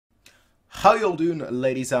How y'all doing,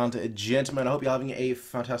 ladies and gentlemen? I hope you're having a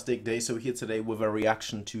fantastic day. So we're here today with a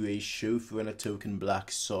reaction to a Shofu and a Token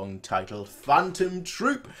Black song titled Phantom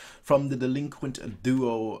Troupe from the Delinquent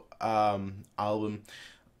Duo album.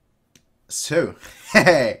 So,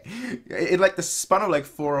 in like the span of like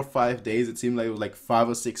 4 or 5 days, it seemed like it was like 5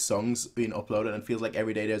 or 6 songs being uploaded, and it feels like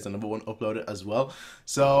every day there's another one uploaded as well.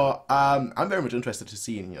 So I'm very much interested to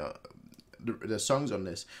see the songs on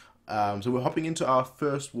this. So we're hopping into our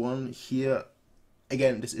first one here.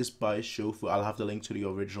 Again, this is by Shofu. I'll have the link to the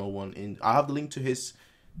original one I'll have the link to his,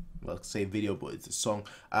 well, say video, but it's a song.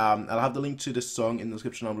 I'll have the link to the song in the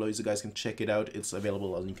description down below so you guys can check it out. It's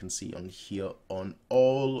available, as you can see, on here on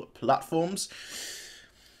all platforms.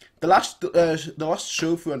 The last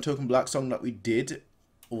Shofu and Token Black song that we did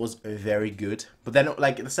was very good, but then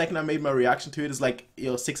like the second I made my reaction to it is like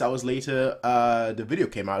 6 hours later the video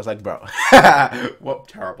came out. I was like, bro, what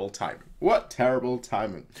terrible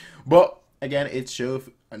timing. But again, it's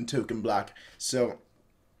Shofu and Token Black, so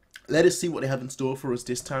let us see what they have in store for us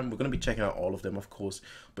this time. We're going to be checking out all of them, of course,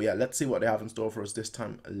 but yeah, let's see what they have in store for us this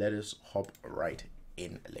time. Let us hop right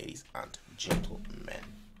in, ladies and gentlemen.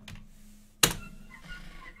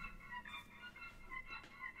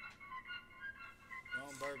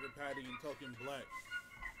 Burger patty and Token Black.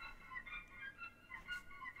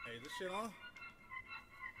 Hey, this shit on?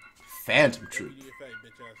 Phantom Troupe. Bitch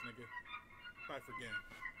ass nigga. Fight for game.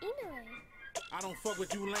 I don't fuck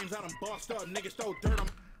with you lames. I done bossed up. Niggas throw dirt on.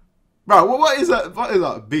 Bro, what is that? What is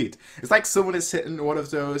that beat? It's like someone is hitting one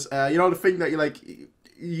of those, you know, the thing that you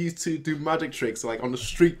used to do magic tricks, like on the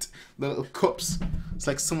street, the little cups. It's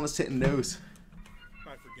like someone is hitting those.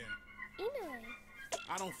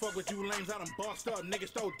 I don't fuck with you lames, I done bossed up. Niggas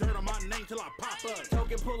throw dirt on my name till I pop up.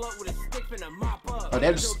 Token pull up with a stick finna mop up.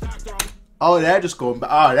 Oh, they're just going back.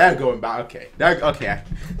 Oh, they're going back. Okay. Okay.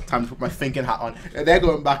 Time to put my thinking hat on. They're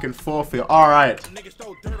going back and forth here. Alright. Niggas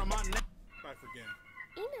throw dirt on my name.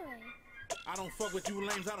 I don't fuck with you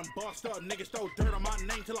lames, I done bossed up. Niggas throw dirt on my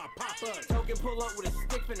name till I pop up. Token pull up with a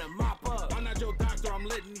stick finna mop up. I'm not your doctor, I'm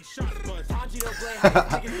letting these shots bust. Haji don't play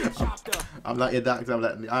how these niggas get chopped up. I'm not your doctor, I'm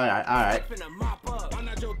letting. Alright. Finna mop up. I'm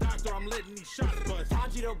not your doctor, I'm letting these shots bust.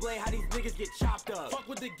 Haji don't play how these niggas get chopped up. Fuck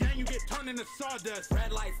with the gang, you get turned into sawdust.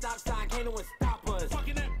 Red light, stop sign, can't no one stop us.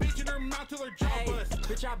 Fucking that bitch in her mouth till her jaw bust.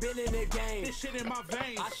 Bitch, I been in the game. This shit in my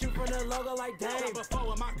veins. I shoot from the logo like dang. Before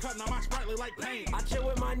with my cut, now my sprite look like pain. I chill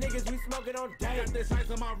with my niggas, we smoking on day. Got this ice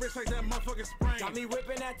on my wrist like that motherfucking sprain. Got me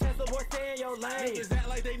whipping that Tesla, boy, stay in your lane. Niggas act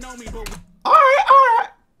like they know me, but Alright.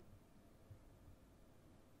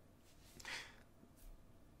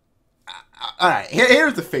 Alright,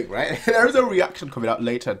 here's the thing, right? There's a reaction coming out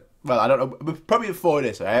later. Well, I don't know, probably before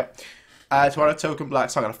this, right? To one of Token Black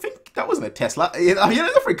song, and I think that wasn't a Tesla. You know, a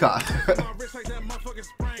different car.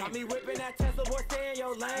 Got me whipping that Tesla, boy, stay in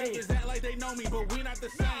your lane. Niggas act like they know me, but we not the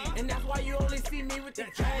same. And that's why you only see me with the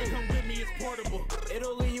chain. Come with me, it's portable.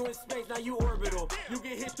 It'll leave you in space, now you orbital. You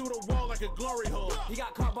get hit through the wall like a glory hole. He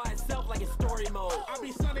got caught by himself like in story mode. I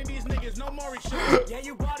be sunning these niggas, no more show. Yeah,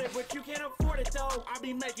 you bought it, but you can't afford it though. I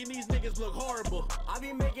be making these niggas look horrible. I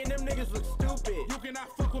be making them niggas look stupid. You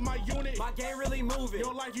cannot fuck with my unit. My game really moving.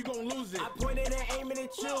 Your life, you gon' lose it. I pointed and aiming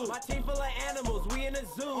at you. My team full of animals, we in a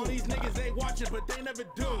zoo. All these niggas ain't watching, but they never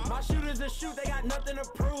do. My shooters that shoot, they got nothing to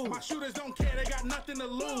prove. My shooters don't care, they got nothing to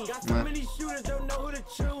lose. Got so many shooters, don't know who to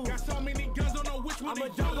choose. Got so many guns, don't know which one to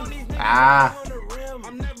I'm a dog on use. these niggas on the rim.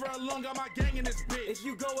 I'm never alone, got my gang in this bitch. If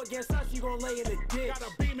you go against us, you gon' lay in the ditch. Got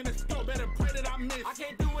a beam in the store, better pray that I miss. I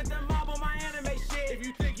can't do with them mob on my anime shit. If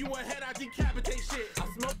you think you ahead, I decapitate shit. I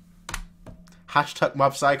smoke. Hashtag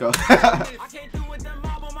mob psycho. I can't do with them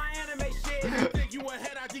mob on my anime shit. If you think you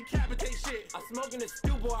ahead, I decapitate shit. I smoke in a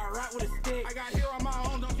stew, boy, I rap with a stick. I got here on my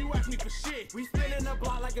own, don't you ask me for shit. We spinning the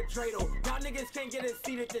block like a dreidel. Y'all niggas can't get a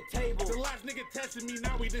seat at the table. The last nigga tested me,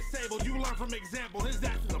 now we disabled. You learn from example, his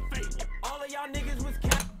ass is a fable. All of y'all niggas was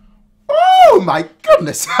cap. Oh my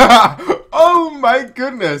goodness. Oh my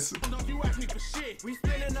goodness. Don't you ask me for shit. We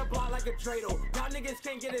spinning the block like a dreidel. Y'all niggas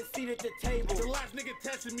can't get a seat at the table. The last nigga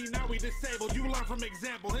tested me, now we disabled. You learn from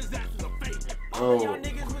example, his ass is a fable. All of y'all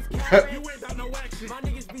niggas was capping. You ain't got no action. My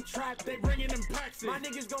niggas be trapped. They bringing them packs in. My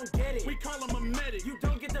niggas gon' get it. We call them a medic. You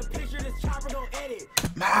don't get the picture, this chopper gon' edit.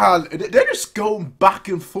 Man, they're just going back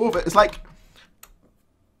and forth. It's like,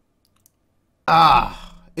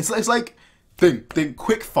 it's like think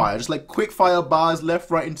quick fire, just like quick fire bars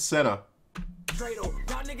left, right, and center.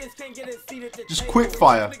 Y'all niggas can't get a seat at the Just table. quick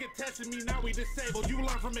fire. Nigga tested me, now we disabled. You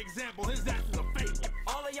learn from example, his ass is a fable.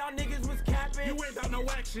 All of y'all niggas was capping. You ain't got no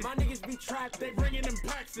action. My niggas be trapped. They bringing them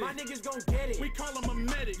packs in. My niggas gon' get it. We call them a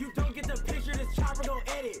medic. You don't get the picture, this chopper gon'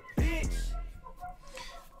 edit. Bitch.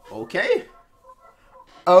 Okay.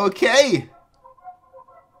 Okay.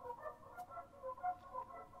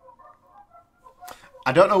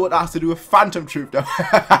 I don't know what that has to do with Phantom Troupe though.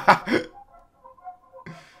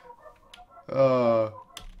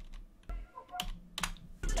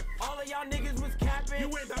 All of y'all niggas was capping. You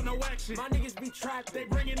ain't got no action. My niggas be trapped. They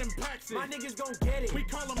bringing them packs in. My niggas gon' get it. We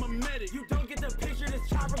call them a medic. You don't get the picture, this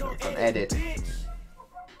chopper gon' Edit. Bitch.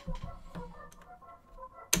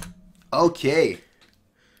 Okay.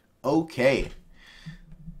 Okay.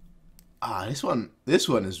 This one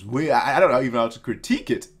is weird. I don't know even how to critique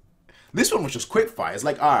it. This one was just quick fire. It's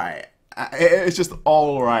like, alright. It's just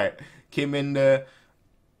alright. Came in there.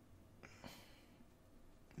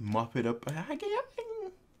 Mop it up.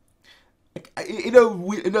 In a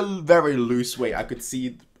very loose way, I could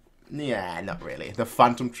see. Yeah, not really. The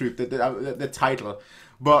Phantom Troupe, the title.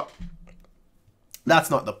 But that's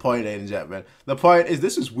not the point, ladies and gentlemen. The point is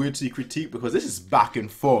this is weird to critique because this is back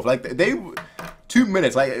and forth. Like, they 2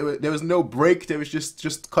 minutes, like, there was no break. There was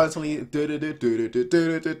just constantly just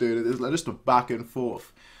a back and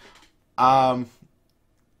forth.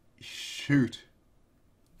 Shoot.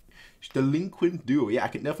 Delinquent duo. Yeah, I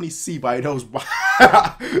can definitely see by those bars.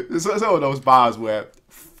 Some of those bars were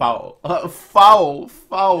foul.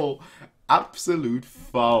 Foul. Absolute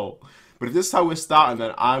foul. But if this is how we're starting,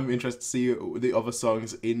 then I'm interested to see the other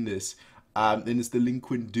songs in this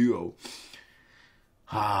Delinquent duo.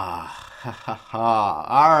 Alright.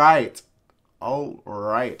 I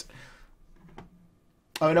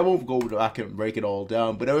mean, I won't go back and break it all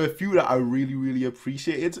down, but there were a few that I really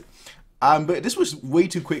appreciated. But this was way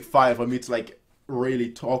too quick fire for me to, like,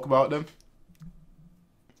 really talk about them.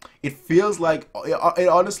 It feels like, it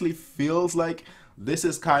honestly feels like this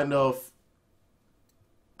is kind of,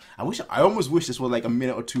 I almost wish this was like a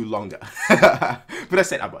minute or two longer. But I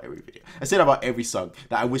said that about every video. I said about every song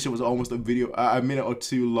that I wish it was almost a minute or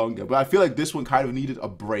two longer. But I feel like this one kind of needed a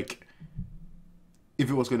break.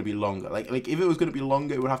 If it was going to be longer, like if it was going to be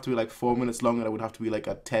longer, it would have to be like 4 minutes longer. It would have to be like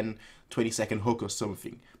a 10-20 second hook or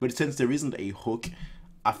something. But since there isn't a hook,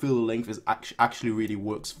 I feel the length is actually really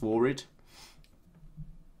works for it.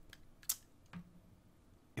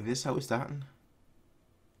 If this is how we're starting,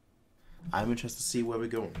 I'm interested to see where we're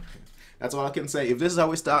going. That's all I can say. If this is how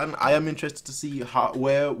we're starting, I am interested to see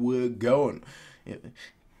where we're going.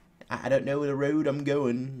 I don't know the road I'm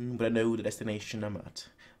going, but I know the destination I'm at.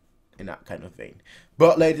 In that kind of vein.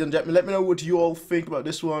 But ladies and gentlemen, let me know what you all think about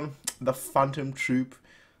this one, the Phantom Troupe.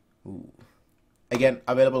 Ooh. Again,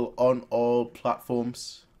 available on all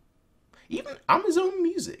platforms, even Amazon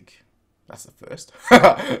Music. That's a first.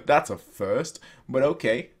 That's a first. But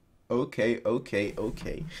okay. Anyway,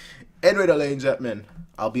 though, ladies and gentlemen,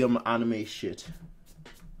 I'll be on my anime shit.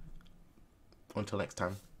 Until next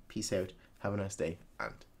time, peace out, have a nice day,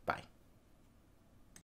 and